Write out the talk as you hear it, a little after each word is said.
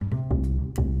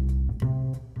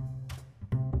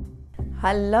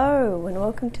Hello and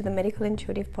welcome to the Medical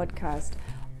Intuitive Podcast.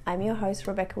 I'm your host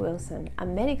Rebecca Wilson, a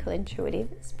medical intuitive,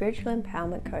 spiritual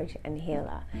empowerment coach and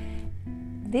healer.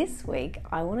 This week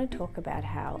I want to talk about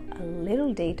how a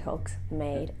little detox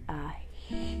made a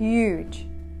huge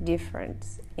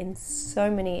difference in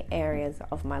so many areas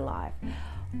of my life.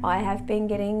 I have been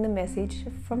getting the message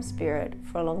from Spirit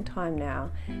for a long time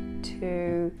now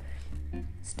to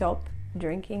stop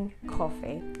drinking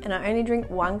coffee, and I only drink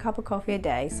 1 cup of coffee a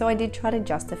day. So I did try to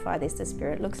justify this to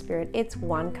Spirit. Look, Spirit, it's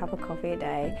 1 cup of coffee a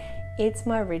day. It's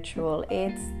my ritual.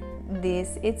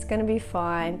 It's going to be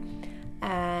fine.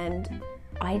 And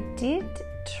I did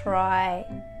try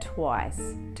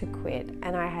twice to quit,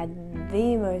 and I had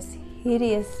the most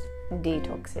hideous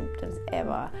detox symptoms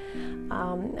ever.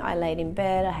 I laid in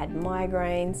bed, I had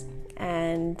migraines,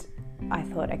 and I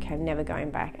thought, okay, I'm never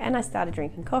going back. And I started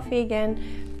drinking coffee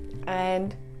again.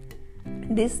 And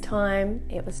this time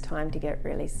it was time to get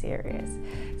really serious.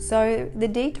 So the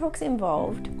detox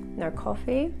involved no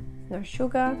coffee, no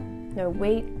sugar, no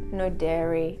wheat, no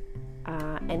dairy,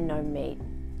 and no meat.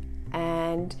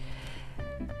 And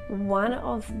one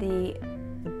of the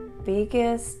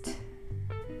biggest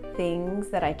things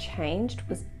that I changed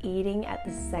was eating at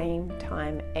the same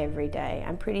time every day.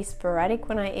 I'm pretty sporadic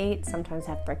when I eat. Sometimes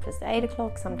I have breakfast at 8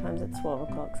 o'clock, sometimes it's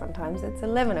 12 o'clock, sometimes it's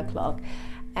 11 o'clock.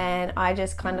 And I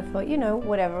just kind of thought,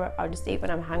 whatever, I'll just eat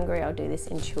when I'm hungry. I'll do this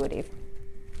intuitive.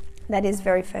 That is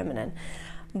very feminine.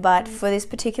 But for this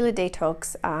particular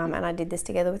detox, and I did this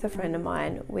together with a friend of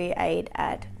mine, we ate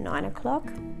at 9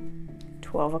 o'clock,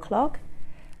 12 o'clock,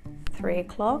 3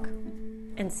 o'clock,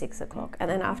 and 6 o'clock. And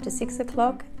then after 6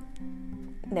 o'clock,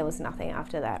 there was nothing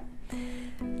after that.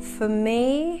 For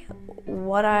me,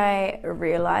 what I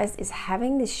realized is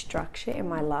having this structure in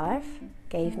my life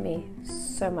gave me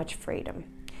so much freedom.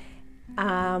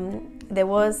 There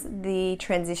was the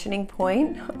transitioning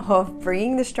point of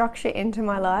bringing the structure into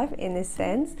my life in this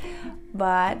sense,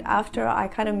 but after I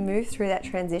kind of moved through that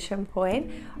transition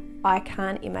point, I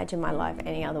can't imagine my life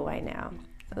any other way now.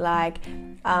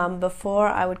 Before,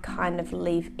 I would kind of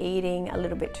leave eating a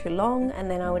little bit too long, and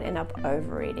then I would end up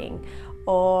overeating,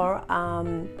 or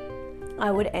I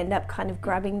would end up kind of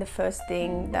grabbing the first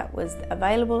thing that was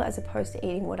available as opposed to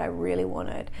eating what I really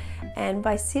wanted. And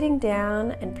by sitting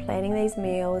down and planning these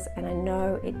meals, and I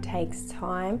know it takes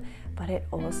time, but it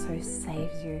also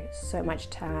saves you so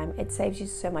much time. It saves you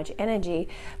so much energy,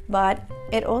 but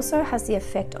it also has the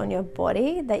effect on your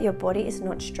body that your body is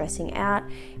not stressing out.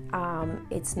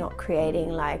 It's not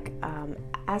creating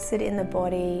acid in the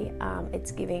body.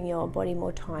 It's giving your body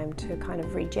more time to kind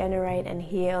of regenerate and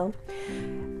heal.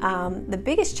 The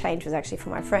biggest change was actually for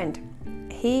my friend.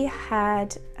 He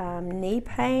had knee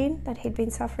pain that he'd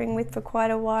been suffering with for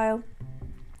quite a while.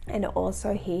 And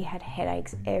also he had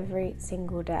headaches every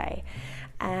single day.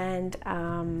 And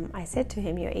I said to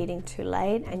him, you're eating too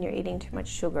late and you're eating too much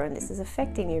sugar, and this is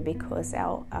affecting you because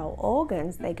our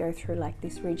organs, they go through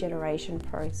this regeneration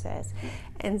process.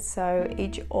 And so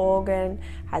each organ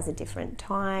has a different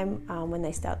time when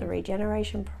they start the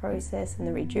regeneration process and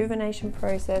the rejuvenation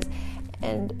process.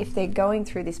 And if they're going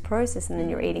through this process and then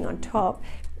you're eating on top,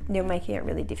 you're making it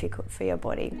really difficult for your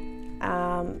body.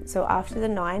 So after the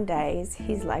 9 days,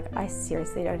 he's like, I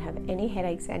seriously don't have any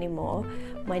headaches anymore.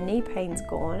 My knee pain's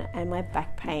gone and my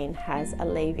back pain has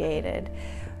alleviated.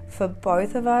 For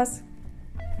both of us,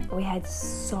 we had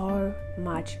so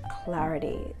much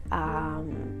clarity.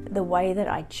 The way that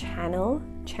I channel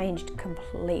changed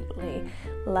completely.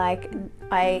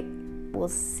 I will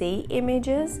see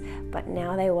images, but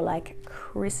now they were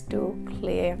crystal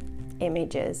clear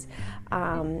images.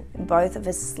 Both of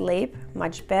us sleep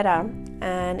much better,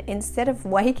 and instead of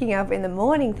waking up in the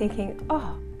morning thinking,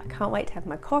 oh, I can't wait to have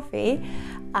my coffee,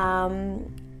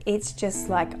 it's just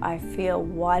I feel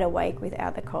wide awake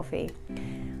without the coffee.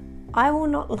 I will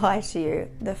not lie to you,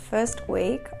 the first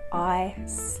week I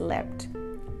slept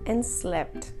and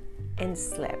slept and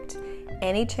slept.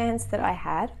 Any chance that I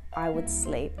had, I would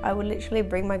sleep. I would literally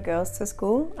bring my girls to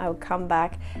school, I would come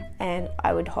back and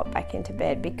I would hop back into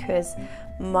bed because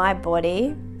my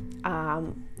body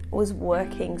was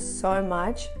working so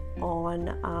much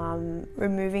on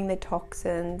removing the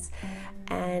toxins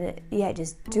and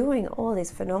just doing all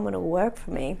this phenomenal work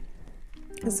for me.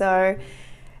 So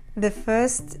the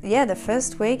first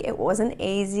week, it wasn't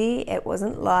easy, it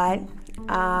wasn't light,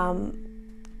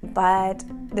 but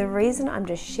the reason I'm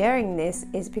just sharing this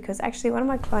is because actually one of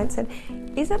my clients said,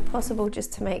 is it possible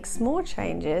just to make small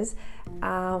changes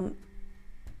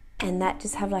and that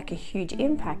just have a huge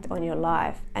impact on your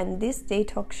life? And this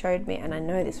detox showed me, and I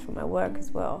know this from my work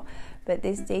as well, but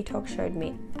this detox showed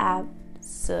me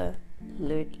absolutely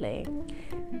Absolutely.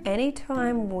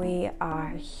 Anytime we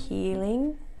are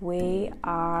healing,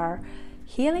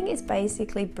 healing is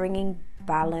basically bringing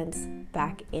balance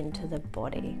back into the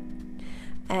body.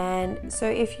 And so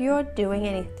if you're doing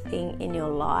anything in your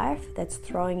life that's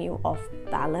throwing you off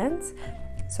balance,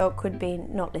 so it could be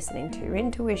not listening to your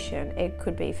intuition, it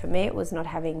could be, for me, it was not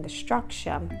having the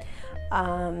structure,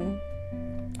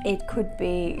 it could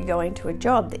be going to a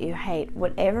job that you hate,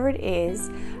 whatever it is,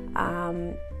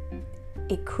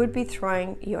 it could be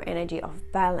throwing your energy off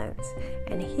balance.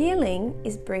 And healing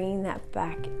is bringing that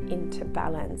back into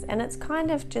balance. And it's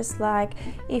kind of just like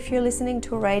if you're listening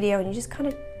to a radio and you just kind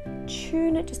of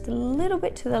tune it just a little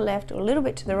bit to the left or a little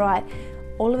bit to the right,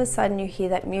 all of a sudden you hear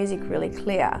that music really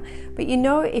clear. But you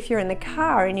know, if you're in the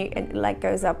car and it like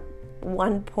goes up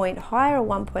 1 point higher or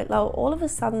 1 point lower, all of a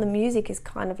sudden the music is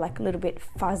kind of like a little bit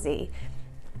fuzzy.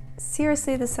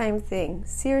 Seriously the same thing.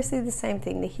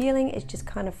 The healing is just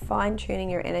kind of fine-tuning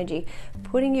your energy,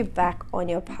 putting you back on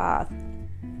your path.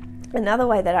 Another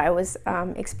way that I was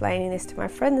explaining this to my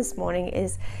friend this morning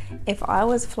is if I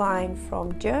was flying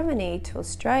from Germany to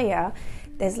Australia,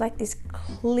 there's like this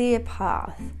clear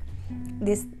path.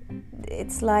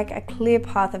 It's like a clear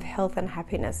path of health and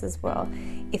happiness as well.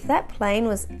 If that plane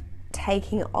was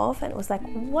taking off and it was like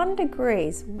 1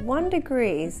 degree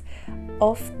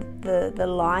off the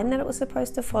line that it was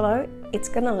supposed to follow, it's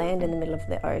going to land in the middle of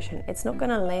the ocean. It's not going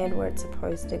to land where it's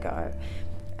supposed to go.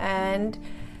 And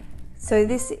so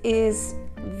this is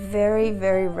very,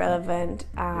 very relevant,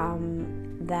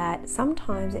 that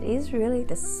sometimes it is really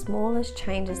the smallest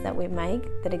changes that we make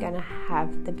that are going to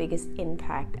have the biggest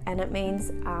impact. And it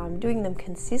means doing them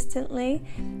consistently,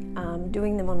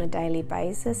 doing them on a daily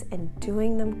basis, and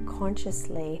doing them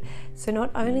consciously. So not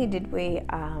only did we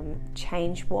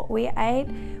change what we ate,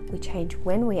 we changed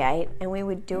when we ate, and we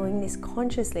were doing this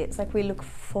consciously. It's like we look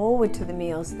forward to the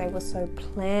meals. They were so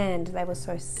planned, they were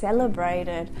so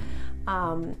celebrated.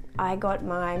 I got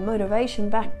my motivation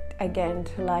back again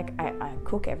to like, I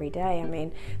cook every day,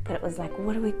 but it was like,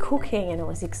 what are we cooking? And it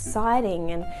was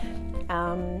exciting. And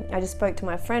I just spoke to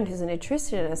my friend who's a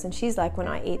nutritionist, and she's like, when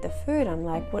I eat the food, I'm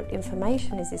like, what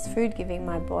information is this food giving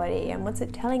my body, and what's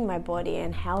it telling my body,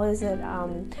 and how is it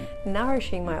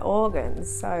nourishing my organs?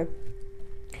 So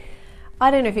I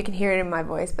don't know if you can hear it in my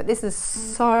voice, but this is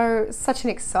such an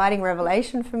exciting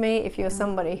revelation for me. If you're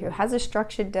somebody who has a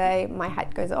structured day, my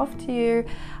hat goes off to you.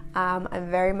 I'm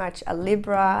very much a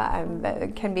Libra,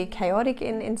 and can be chaotic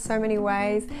in so many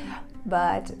ways,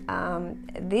 but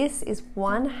this is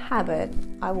one habit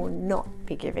I will not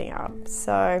be giving up.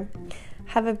 So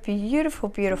have a beautiful,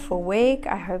 beautiful week.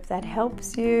 I hope that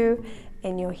helps you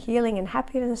in your healing and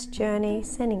happiness journey.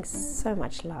 Sending so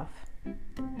much love.